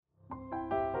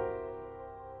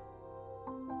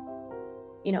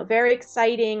very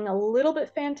exciting, a little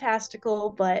bit fantastical,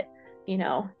 but,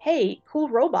 hey, cool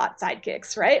robot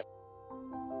sidekicks, right?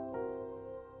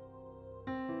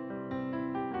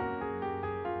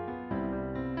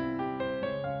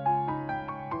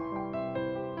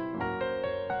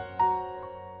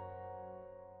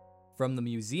 From the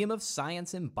Museum of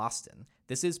Science in Boston,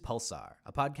 this is Pulsar,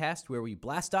 a podcast where we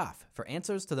blast off for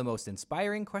answers to the most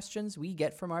inspiring questions we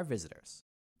get from our visitors.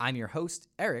 I'm your host,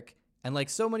 Eric, and like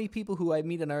so many people who I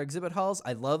meet in our exhibit halls,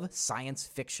 I love science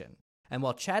fiction. And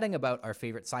while chatting about our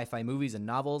favorite sci-fi movies and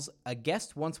novels, a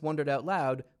guest once wondered out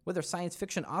loud whether science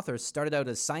fiction authors started out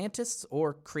as scientists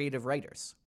or creative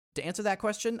writers. To answer that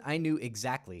question, I knew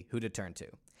exactly who to turn to.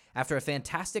 After a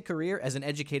fantastic career as an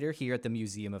educator here at the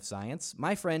Museum of Science,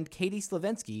 my friend Katie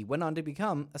Slivensky went on to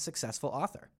become a successful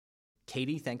author.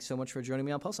 Katie, thanks so much for joining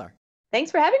me on Pulsar.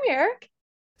 Thanks for having me, Eric.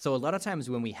 So a lot of times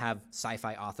when we have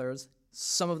sci-fi authors,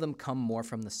 some of them come more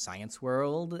from the science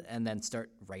world and then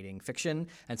start writing fiction.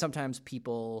 And sometimes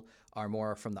people are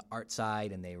more from the art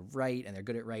side and they write and they're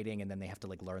good at writing and then they have to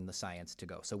learn the science to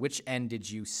go. So which end did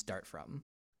you start from?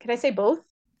 Can I say both?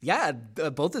 Yeah,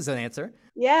 both is an answer.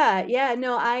 Yeah.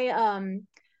 No,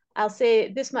 I'll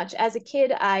say this much. As a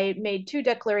kid, I made two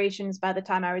declarations by the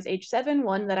time I was age 7.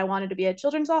 One, that I wanted to be a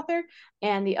children's author,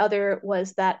 and the other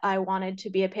was that I wanted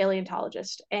to be a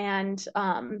paleontologist. And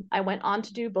I went on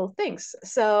to do both things.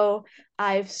 So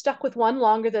I've stuck with one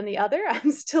longer than the other.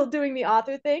 I'm still doing the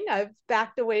author thing. I've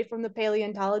backed away from the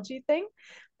paleontology thing,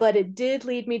 but it did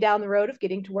lead me down the road of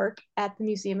getting to work at the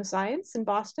Museum of Science in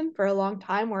Boston for a long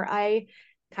time, where I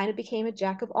kind of became a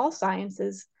jack of all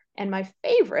sciences. And my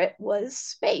favorite was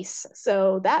space.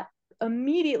 So that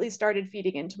immediately started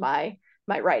feeding into my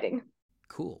writing.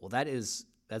 Cool. Well, that's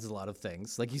a lot of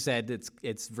things. Like you said,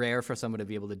 it's rare for someone to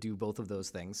be able to do both of those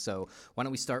things. So why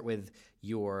don't we start with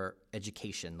your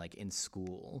education, like in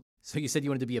school? So you said you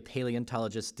wanted to be a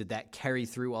paleontologist. Did that carry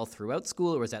through all throughout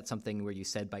school, or was that something where you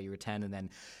said by you were 10 and then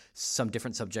some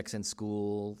different subjects in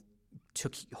school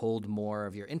took hold more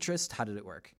of your interest? How did it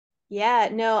work? Yeah,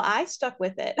 no, I stuck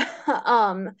with it.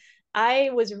 I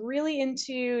was really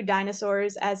into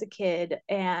dinosaurs as a kid,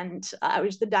 and I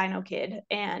was the dino kid,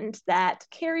 and that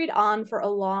carried on for a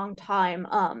long time.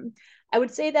 I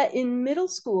would say that in middle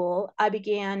school, I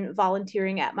began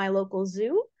volunteering at my local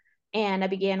zoo, and I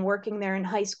began working there in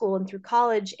high school and through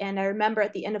college. And I remember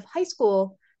at the end of high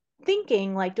school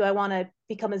thinking, like, do I want to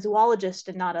become a zoologist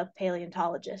and not a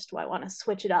paleontologist? Do I want to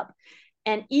switch it up?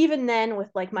 And even then,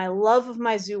 with like my love of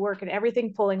my zoo work and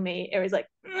everything pulling me, it was like,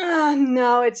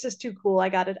 no, it's just too cool. I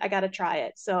gotta try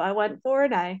it. So I went for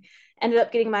it. I ended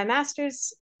up getting my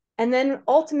master's, and then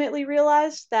ultimately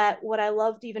realized that what I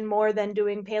loved even more than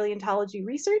doing paleontology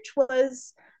research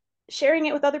was sharing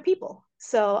it with other people.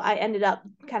 So I ended up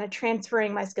kind of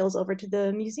transferring my skills over to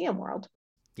the museum world.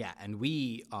 Yeah, and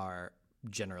we are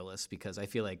generalists because I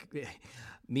feel like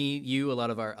me, you, a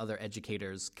lot of our other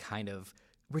educators kind of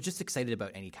we're just excited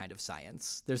about any kind of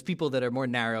science. There's people that are more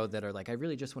narrow that are like, I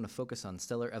really just want to focus on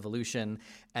stellar evolution.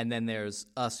 And then there's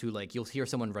us who you'll hear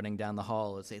someone running down the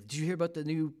hall and say, did you hear about the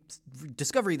new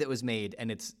discovery that was made?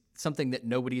 And it's something that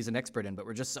nobody is an expert in, but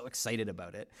we're just so excited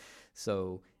about it.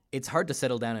 So it's hard to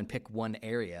settle down and pick one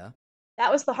area.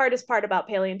 That was the hardest part about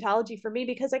paleontology for me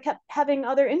because I kept having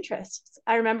other interests.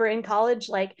 I remember in college,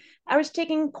 like I was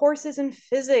taking courses in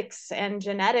physics and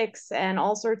genetics and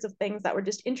all sorts of things that were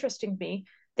just interesting to me.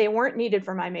 They weren't needed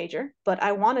for my major, but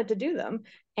I wanted to do them.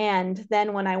 And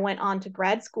then when I went on to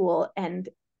grad school and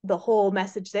the whole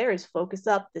message there is focus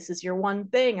up, this is your one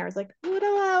thing. I was like, what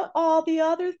about all the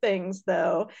other things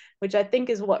though? Which I think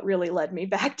is what really led me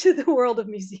back to the world of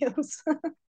museums.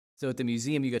 So at the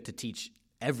museum, you got to teach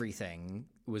everything.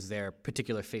 Was there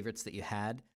particular favorites that you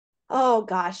had? Oh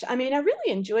gosh, I mean, I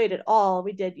really enjoyed it all.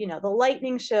 We did, the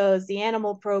lightning shows, the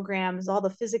animal programs, all the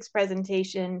physics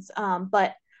presentations.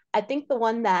 But I think the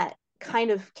one that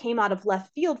kind of came out of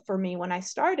left field for me when I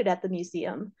started at the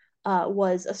museum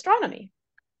was astronomy,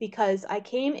 because I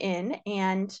came in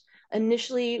and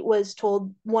initially was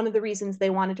told one of the reasons they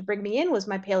wanted to bring me in was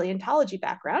my paleontology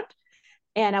background.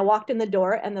 And I walked in the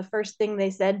door, and the first thing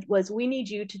they said was, we need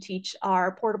you to teach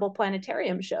our portable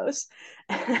planetarium shows.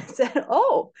 And I said,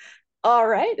 oh, all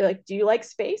right. They're like, do you like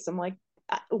space? I'm like,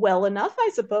 well enough,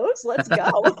 I suppose. Let's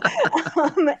go.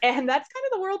 And that's kind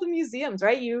of the world of museums,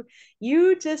 right?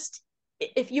 You just,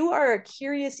 if you are a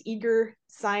curious, eager,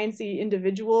 sciencey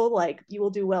individual, like you will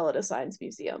do well at a science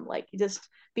museum. Like you just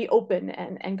be open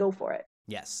and go for it.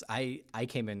 Yes, I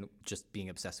came in just being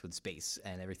obsessed with space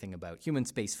and everything about human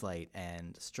spaceflight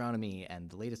and astronomy and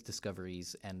the latest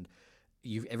discoveries. And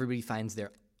everybody finds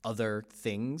their other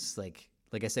things. Like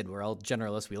Like I said, we're all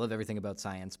generalists. We love everything about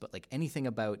science, but like anything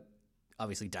about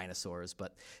obviously dinosaurs,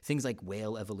 but things like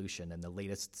whale evolution and the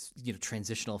latest,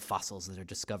 transitional fossils that are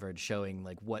discovered showing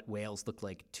like what whales look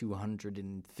like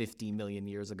 250 million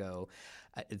years ago.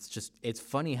 It's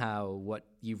funny how what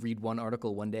you read one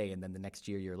article one day and then the next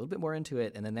year you're a little bit more into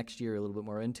it, and then next year you're a little bit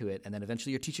more into it, and then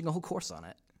eventually you're teaching a whole course on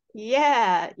it.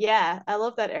 Yeah, yeah. I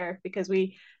love that, Eric, because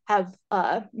we have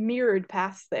mirrored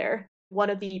paths there. One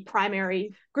of the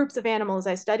primary groups of animals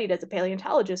I studied as a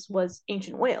paleontologist was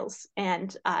ancient whales.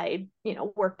 And I,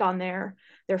 worked on their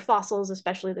fossils,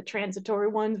 especially the transitory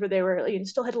ones where they were,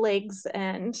 still had legs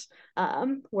and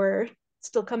were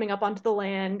still coming up onto the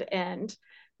land. And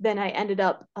then I ended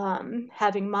up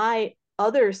having my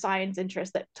other science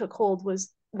interest that took hold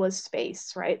was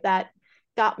space, right? That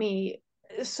got me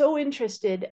so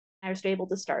interested. I was able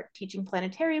to start teaching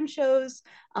planetarium shows.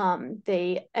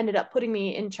 They ended up putting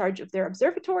me in charge of their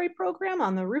observatory program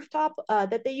on the rooftop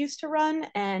that they used to run.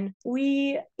 And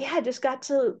we, just got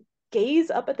to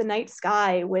gaze up at the night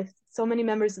sky with so many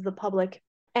members of the public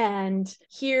and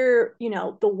hear,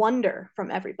 the wonder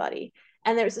from everybody.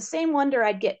 And there's the same wonder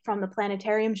I'd get from the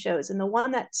planetarium shows. And the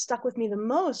one that stuck with me the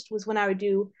most was when I would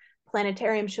do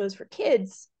planetarium shows for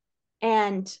kids.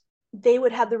 And they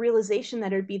would have the realization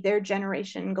that it would be their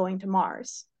generation going to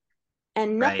Mars.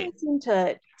 And nothing Right. seemed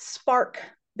to spark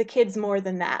the kids more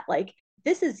than that. Like,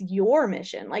 this is your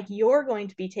mission. Like, you're going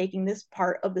to be taking this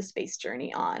part of the space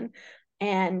journey on.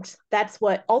 And that's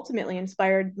what ultimately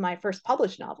inspired my first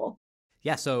published novel.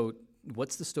 Yeah. So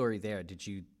what's the story there? Did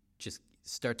you just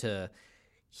start to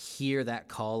hear that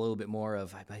call a little bit more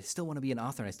of, I still want to be an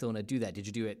author and I still want to do that? Did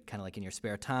you do it kind of like in your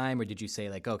spare time, or did you say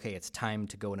like, okay, it's time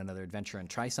to go on another adventure and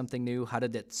try something new? How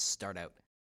did that start out?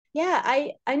 Yeah,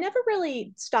 I never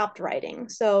really stopped writing.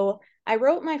 So I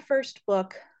wrote my first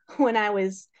book when I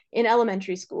was in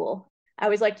elementary school. I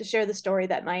always like to share the story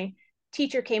that my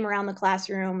teacher came around the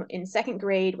classroom in second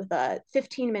grade with a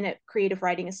 15-minute creative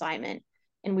writing assignment.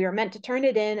 And we were meant to turn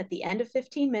it in at the end of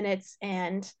 15 minutes.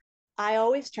 And I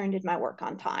always turned in my work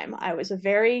on time. I was a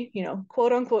very,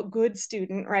 quote unquote good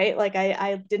student, right? Like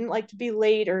I didn't like to be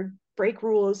late or break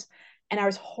rules. And I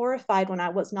was horrified when I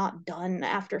was not done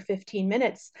after 15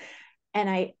 minutes. And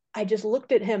I just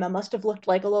looked at him. I must have looked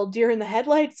like a little deer in the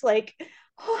headlights, like,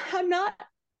 oh, I'm not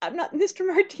Mr.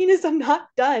 Martinez, I'm not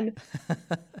done.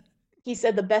 He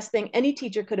said the best thing any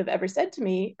teacher could have ever said to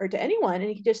me or to anyone.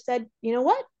 And he just said, you know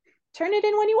what? Turn it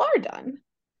in when you are done.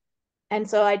 And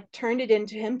so I turned it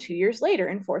into him 2 years later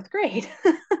in fourth grade.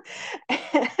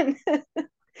 and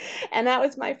and that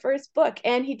was my first book.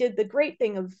 And he did the great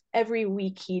thing of every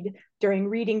week, during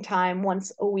reading time,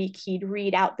 once a week, he'd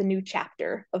read out the new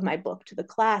chapter of my book to the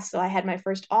class. So I had my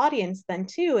first audience then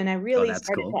too. And I Oh, really that's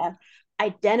started cool. to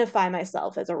identify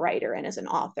myself as a writer and as an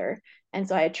author. And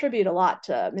so I attribute a lot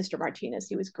to Mr. Martinez.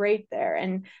 He was great there.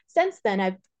 And since then,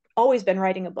 I've always been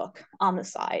writing a book on the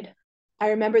side. I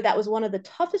remember that was one of the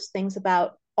toughest things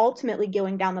about ultimately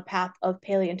going down the path of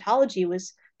paleontology,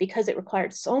 was because it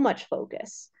required so much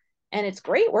focus. And it's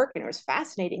great work and it was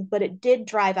fascinating, but it did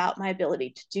drive out my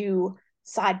ability to do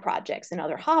side projects and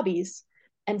other hobbies.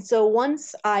 And so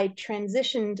once I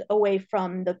transitioned away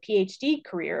from the PhD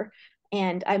career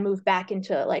and I moved back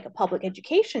into like a public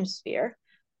education sphere,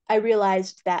 I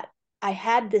realized that I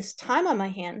had this time on my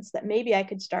hands that maybe I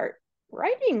could start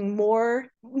writing more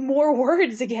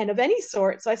words again of any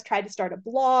sort. So I tried to start a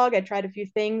blog. I tried a few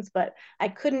things, but I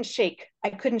couldn't shake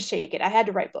it. I had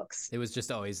to write books. It was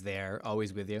just always there,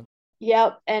 always with you.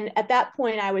 Yep. And at that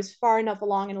point, I was far enough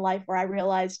along in life where I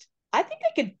realized I think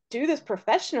I could do this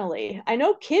professionally. I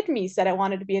know kid me said I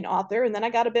wanted to be an author, and then I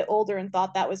got a bit older and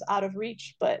thought that was out of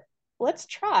reach, but let's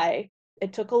try.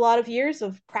 It took a lot of years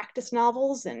of practice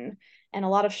novels and a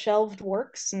lot of shelved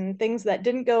works and things that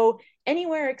didn't go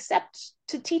anywhere except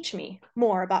to teach me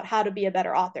more about how to be a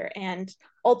better author. And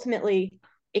ultimately,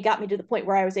 it got me to the point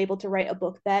where I was able to write a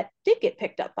book that did get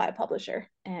picked up by a publisher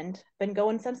and been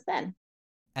going since then.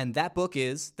 And that book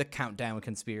is The Countdown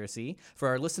Conspiracy. For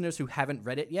our listeners who haven't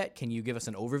read it yet, can you give us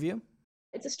an overview?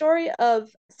 It's a story of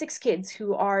 6 kids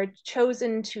who are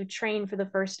chosen to train for the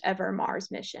first ever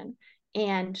Mars mission.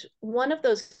 And one of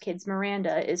those kids,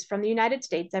 Miranda, is from the United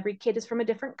States. Every kid is from a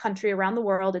different country around the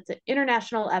world. It's an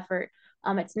international effort.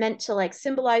 It's meant to like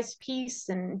symbolize peace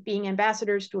and being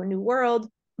ambassadors to a new world.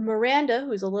 Miranda,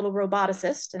 who's a little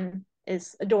roboticist and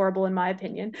is adorable in my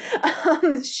opinion,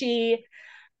 she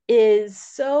is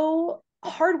so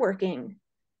hardworking,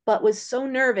 but was so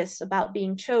nervous about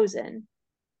being chosen,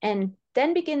 and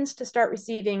then begins to start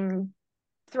receiving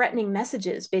threatening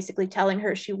messages, basically telling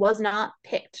her she was not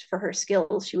picked for her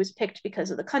skills. She was picked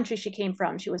because of the country she came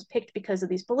from. She was picked because of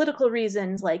these political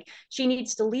reasons. Like, she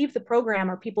needs to leave the program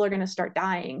or people are going to start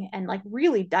dying, and like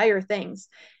really dire things.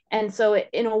 And so it,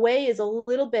 in a way, is a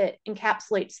little bit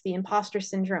encapsulates the imposter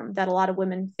syndrome that a lot of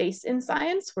women face in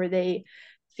science, where they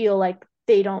feel like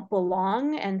they don't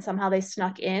belong and somehow they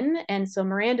snuck in. And so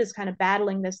Miranda's kind of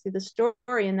battling this through the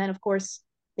story. And then, of course,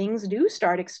 things do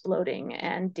start exploding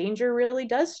and danger really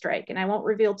does strike. And I won't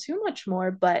reveal too much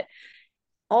more, but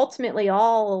ultimately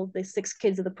all the 6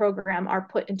 kids of the program are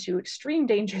put into extreme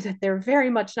danger that they're very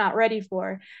much not ready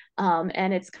for.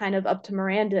 And it's kind of up to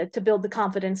Miranda to build the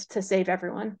confidence to save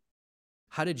everyone.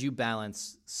 How did you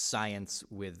balance science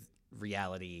with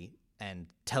reality and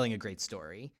telling a great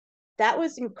story? That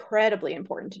was incredibly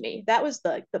important to me. That was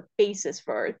the basis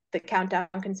for the Countdown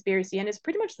Conspiracy, and it's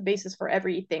pretty much the basis for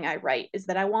everything I write, is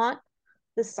that I want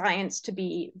the science to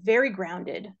be very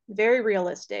grounded, very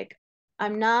realistic.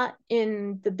 I'm not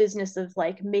in the business of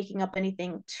like making up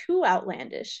anything too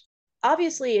outlandish.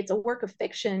 Obviously, it's a work of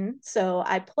fiction, so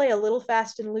I play a little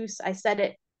fast and loose. I said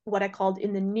it what I called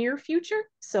in the near future,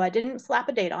 so I didn't slap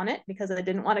a date on it because I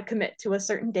didn't want to commit to a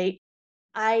certain date.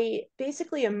 I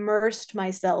basically immersed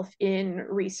myself in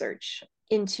research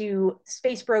into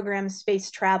space programs,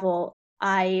 space travel.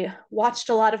 I watched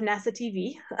a lot of NASA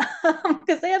TV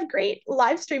because they have great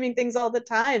live streaming things all the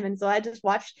time. And so I just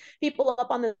watched people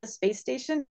up on the space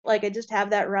station. Like, I just have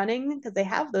that running because they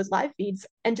have those live feeds.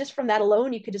 And just from that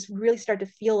alone, you could just really start to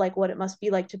feel like what it must be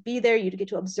like to be there. You get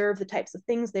to observe the types of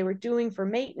things they were doing for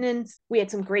maintenance. We had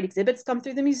some great exhibits come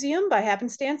through the museum by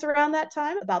happenstance around that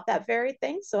time about that very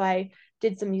thing. So I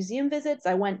did some museum visits.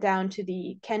 I went down to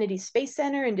the Kennedy Space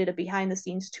Center and did a behind the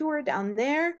scenes tour down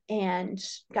there and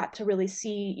got to really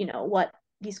see, what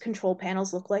these control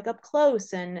panels look like up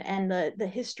close, and the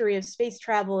history of space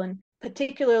travel, and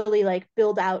particularly like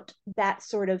build out that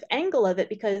sort of angle of it,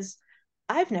 because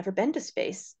I've never been to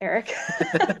space, Eric.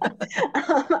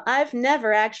 I've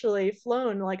never actually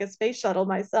flown like a space shuttle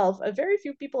myself. A very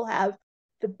few people have.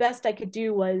 The best I could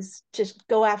do was just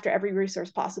go after every resource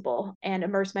possible and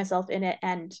immerse myself in it.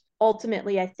 And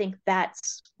ultimately, I think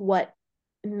that's what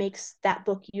makes that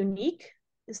book unique.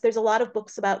 Is there's a lot of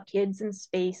books about kids in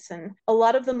space, and a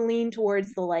lot of them lean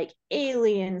towards the like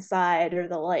alien side, or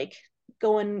the like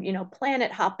going,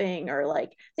 planet hopping, or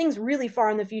like things really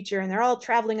far in the future, and they're all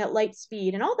traveling at light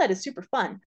speed, and all that is super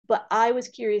fun. But I was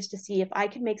curious to see if I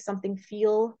could make something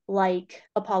feel like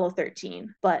Apollo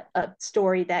 13, but a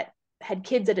story that had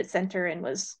kids at its center and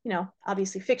was,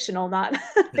 obviously fictional, not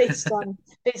based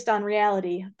on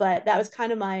reality. But that was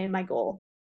kind of my goal.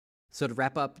 So to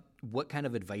wrap up, what kind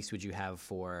of advice would you have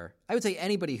for, I would say,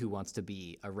 anybody who wants to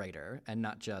be a writer, and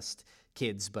not just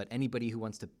kids, but anybody who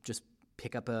wants to just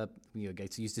pick up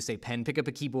guys used to say pen, pick up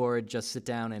a keyboard, just sit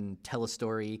down and tell a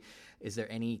story. Is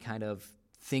there any kind of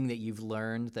thing that you've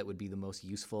learned that would be the most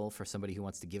useful for somebody who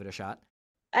wants to give it a shot?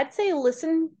 I'd say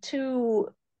listen to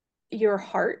your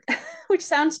heart, which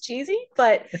sounds cheesy,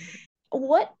 but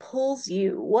what pulls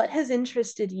you? What has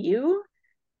interested you?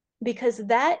 Because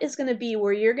that is going to be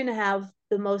where you're going to have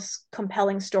the most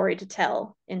compelling story to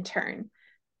tell in turn.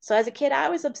 So as a kid, I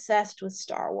was obsessed with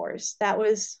Star Wars. That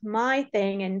was my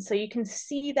thing. And so you can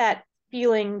see that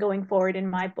feeling going forward in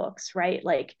my books, right?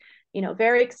 Like,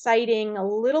 very exciting, a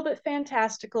little bit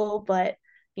fantastical, but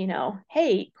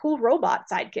hey, cool robot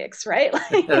sidekicks, right?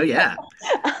 Oh, yeah.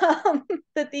 um,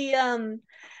 that the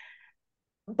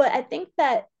but I think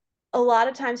that a lot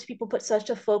of times people put such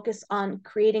a focus on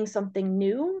creating something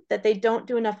new that they don't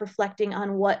do enough reflecting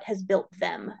on what has built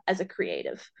them as a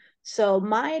creative. So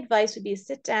my advice would be to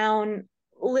sit down,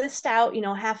 list out,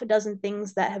 half a dozen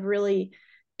things that have really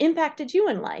impacted you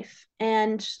in life,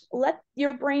 and let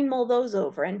your brain mull those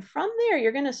over. And from there,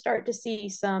 you're going to start to see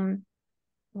some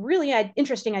really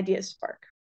interesting ideas spark.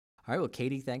 All right. Well,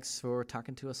 Katie, thanks for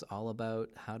talking to us all about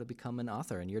how to become an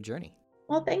author and your journey.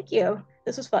 Well, thank you.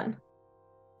 This was fun.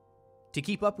 To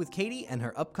keep up with Katie and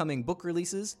her upcoming book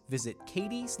releases, visit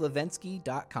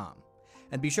katieslivensky.com.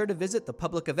 And be sure to visit the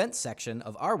public events section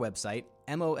of our website,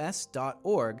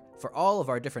 mos.org, for all of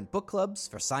our different book clubs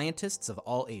for scientists of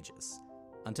all ages.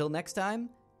 Until next time,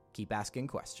 keep asking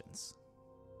questions.